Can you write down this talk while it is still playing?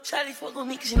Shawty fuck with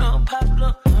me cause you know I'm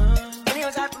popular. Money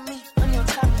on top of me, money on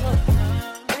top of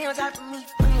her. Money on top of me,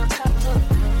 money on top of her.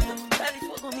 Shawty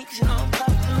fuck with me cause you know I'm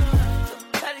popular.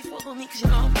 Shawty fuck with me cause you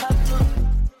know I'm popular.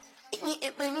 Eating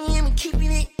it, money, I'm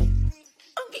keeping it.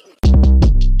 I'm getting.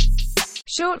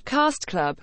 Short Cast Club.